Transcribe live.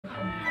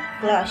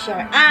Close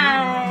your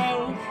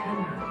eyes.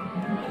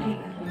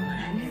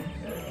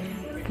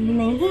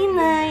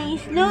 Hinay-hinay.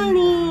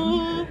 Slowly.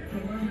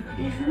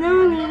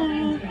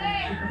 Slowly.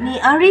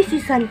 Ni Ari si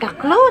Santa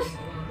Claus.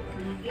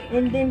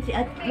 And then si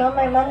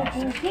Mama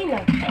Chinchin.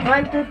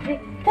 1, 2, 3.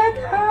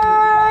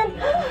 Tadaan!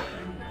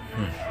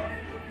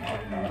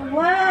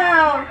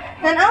 Wow!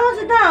 Tanawa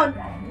sa down.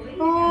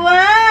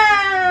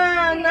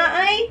 Wow!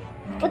 Naay?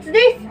 What's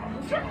this?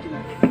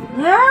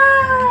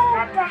 Wow!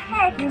 What the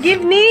heck?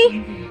 Give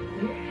me.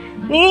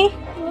 Me?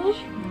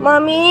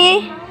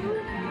 Mommy?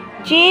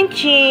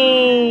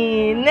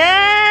 Chinchin.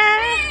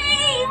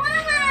 Hey,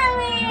 Mama!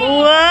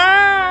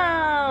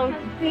 Wow!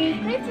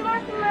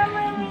 Christmas,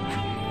 Mama!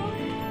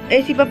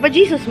 Eh, si Papa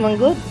Jesus,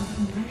 manggod.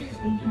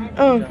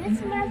 Oh.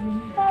 Christmas,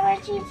 Papa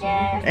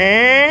Jesus.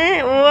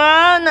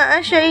 Wow!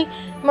 Naa siya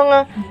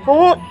mga...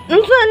 Oh,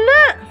 saan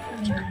na?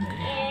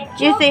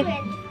 You see?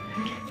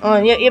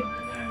 Oh, yep.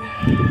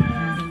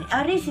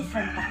 Ari si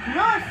Santa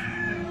Claus.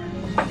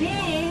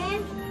 Then,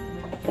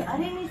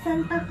 Ari ni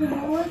Santa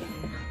Claus.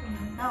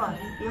 Now,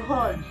 you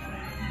hold.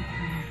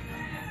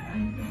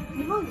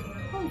 You hold.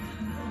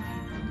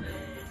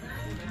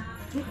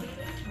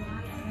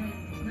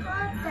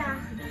 What's that?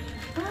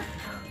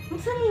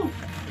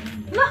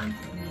 Look.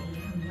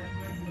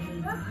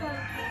 What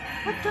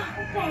the?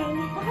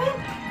 Open.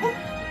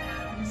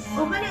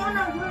 Open it on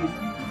first.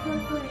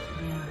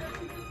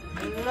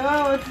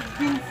 No, it's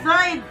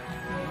inside.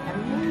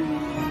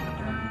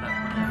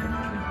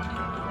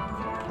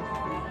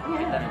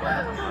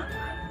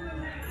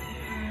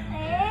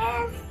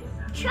 It's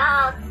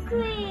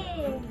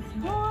chocolate.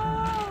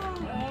 Wow.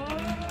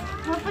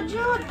 Papa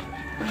Jude.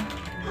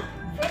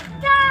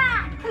 Pizza.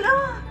 Hello.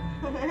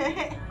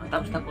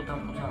 Tapos napunta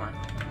mo sama.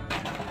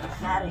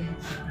 Sorry.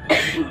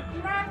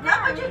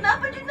 Dapat Jude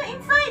na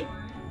inside.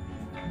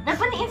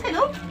 Dapat ni inside,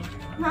 oh.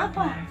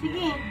 Napa?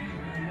 Sige.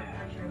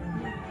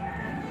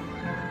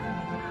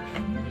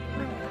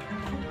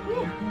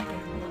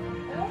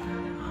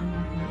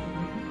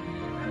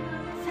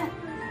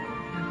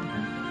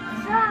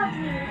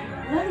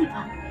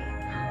 Lollipop.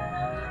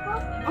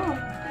 Oh.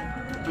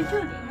 Ito.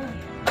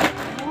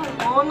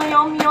 Oh, na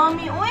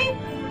yummy. Uy.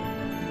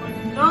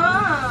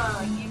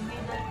 Ah, give me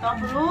the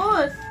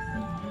tablos.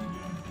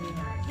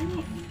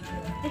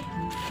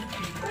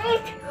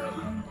 Wait.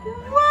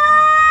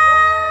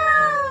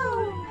 Wow!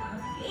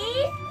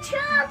 It's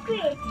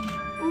chocolate.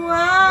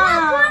 Wow!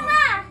 Look,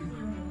 Mama.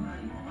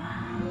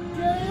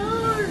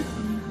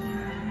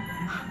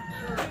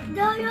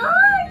 Dollar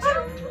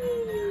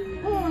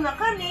chocolate. Oh,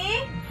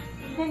 nakani.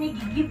 Kani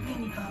gift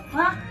ni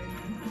Papa.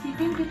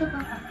 Isipin ko to,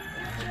 Papa.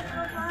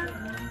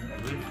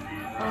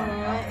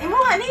 Imo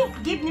ni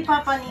gift ni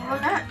Papa ni mo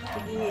na.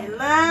 Sige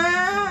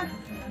lang.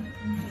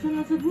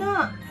 Sunod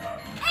na.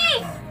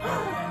 Ace.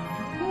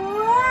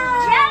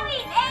 Wow!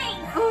 Jelly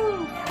ace.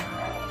 Oh,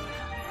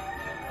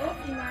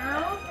 It's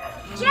now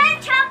Jet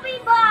Choppy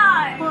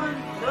Bar.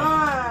 ganda.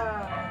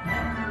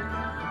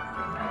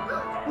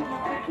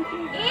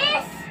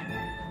 Is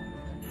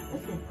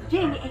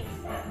Jelly Ace.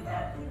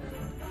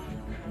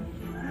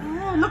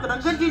 Ah, look at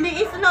the Jelly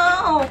Ace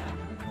now.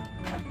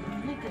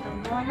 Look at the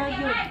mana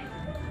yun.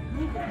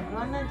 Look at the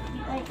mana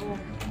ay oh.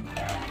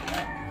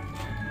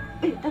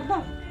 Eh,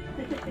 tagdaw.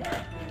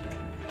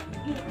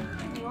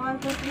 1,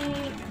 2,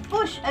 3.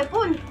 Push! I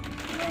pull!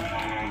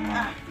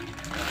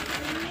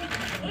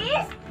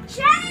 is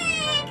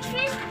giant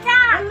fish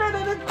tank. Ala,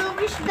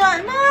 nagtumish na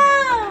na!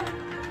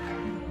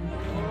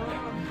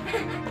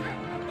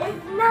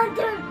 It's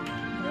another.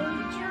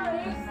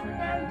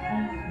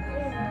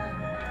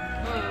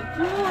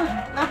 Oh,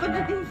 dapat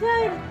na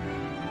inside.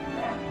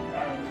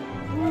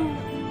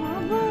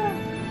 Mama.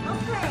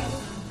 Okay.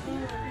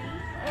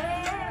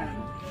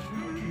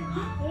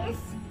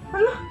 Is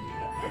Ala!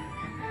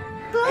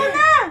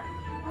 Tuna!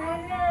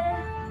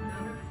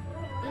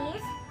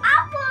 is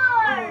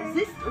apple.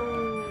 Sis, oh.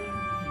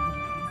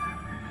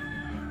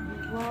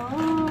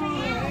 Wow.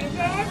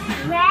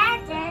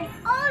 Red and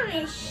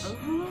orange.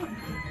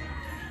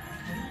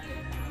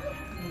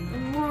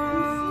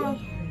 Wow.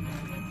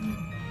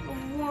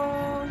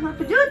 Wow.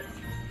 Napajud.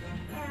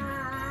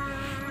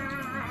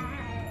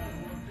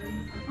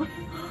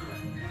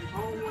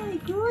 Oh my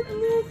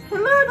goodness.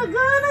 Hala,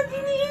 nagana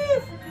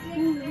dinis.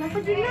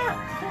 Napajud na.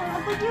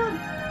 Napajud.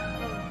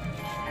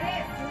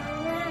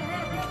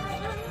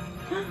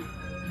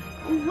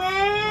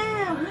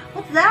 Wow.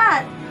 What's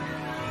that?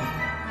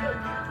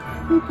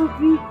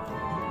 Puppy.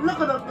 Look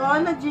at the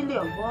gana, Jilly.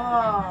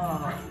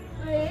 Wow.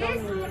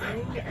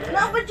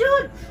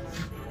 Napajud.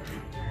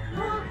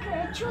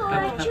 Okay,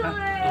 Tulong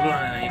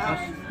na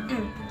ipas.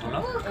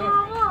 Tulong?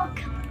 Look.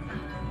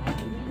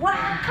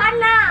 Wow.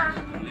 Kana.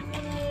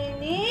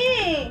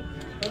 Ini.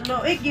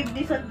 Hello, give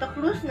ni Santa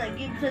Claus na.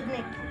 Give sad ni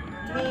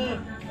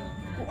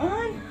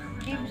Kuan.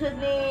 Give sad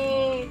ni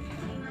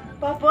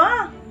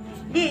Papa.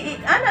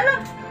 Ana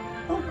lang.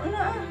 Oh,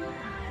 ana.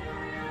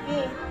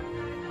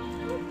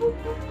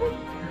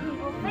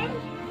 Open.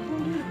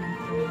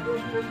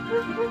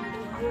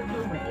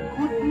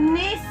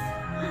 Goodness.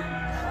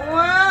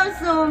 Wow,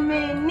 so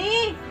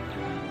many.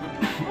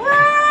 Wow.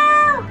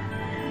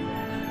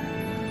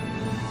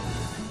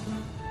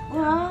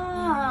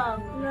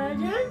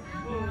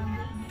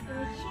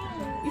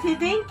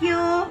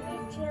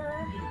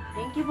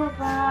 you,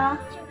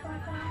 Papa.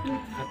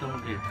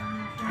 Katong din.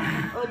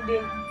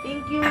 Odin.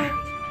 Thank you.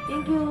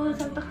 Thank you,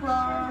 Santa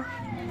Claus.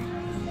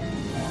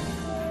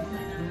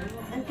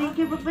 And thank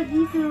you, Papa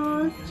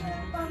Jesus.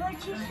 Papa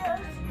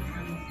Jesus.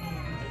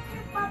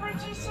 Papa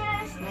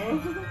Jesus. Eh?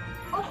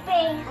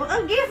 Open. Oh,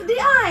 ang gift di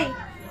ay.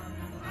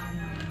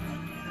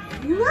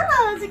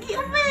 Wow, sige,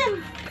 open.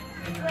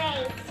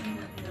 Wait.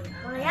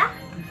 Oh yeah?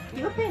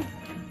 I-open.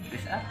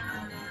 Please ah.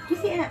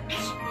 Kisi na.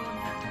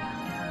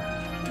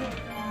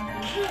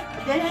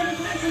 Dali, dali,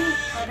 dali.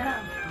 Oh,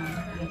 dali.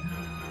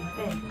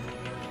 Okay.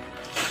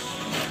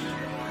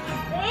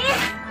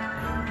 Wait.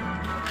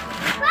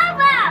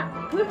 Papa.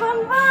 Uy,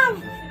 bang, bang.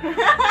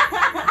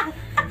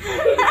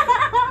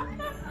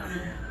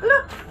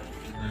 Look.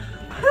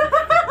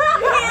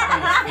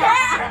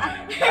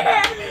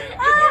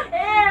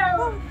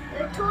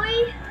 The toy.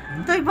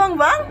 Toy bang,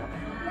 bang?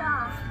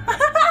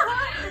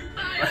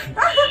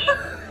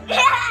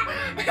 Yeah.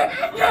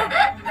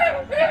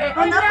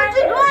 Oh, dapat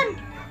si Juan.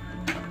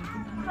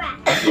 Crap.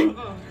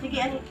 Sige,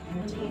 ani.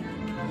 Sige.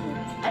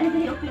 Ani,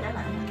 dali, open,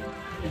 anak.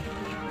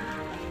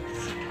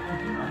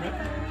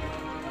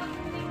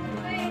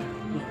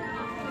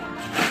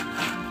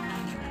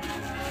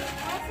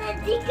 That's a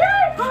digger.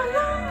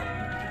 Hala.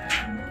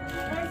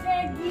 That's a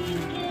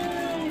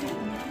digger.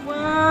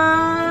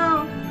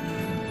 Wow.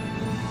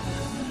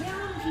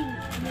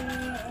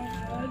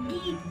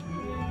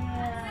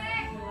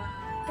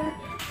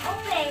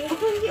 Okay.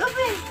 Open, di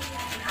open.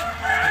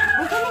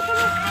 Open na, open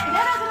na.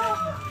 Dara, dara.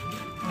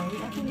 Ay,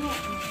 open na.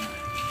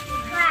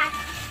 Crack.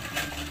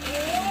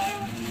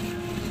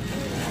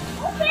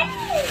 Okay.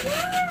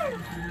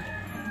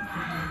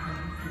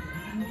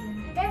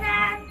 Ta-da.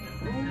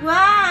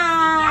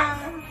 Wow!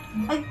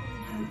 Ay,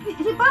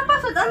 si Papa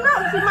sa anak,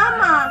 si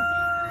Mama.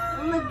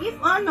 Ang nag-give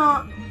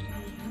ano?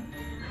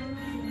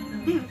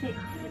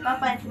 Si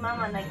Papa at si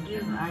Mama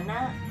nag-give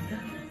anak.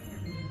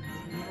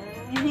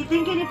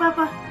 Thank you ni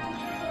Papa.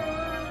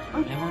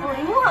 Ay, oh,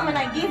 imo ka man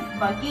nag-give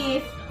ba?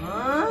 Gift?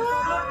 Ah,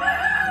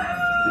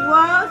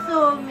 wow,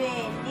 so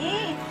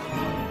many.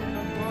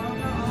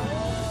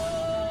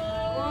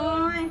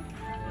 Uy.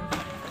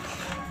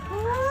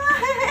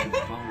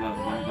 Bang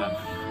bang.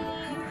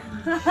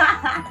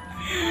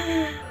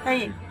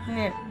 Ay,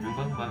 net.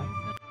 Bang bang.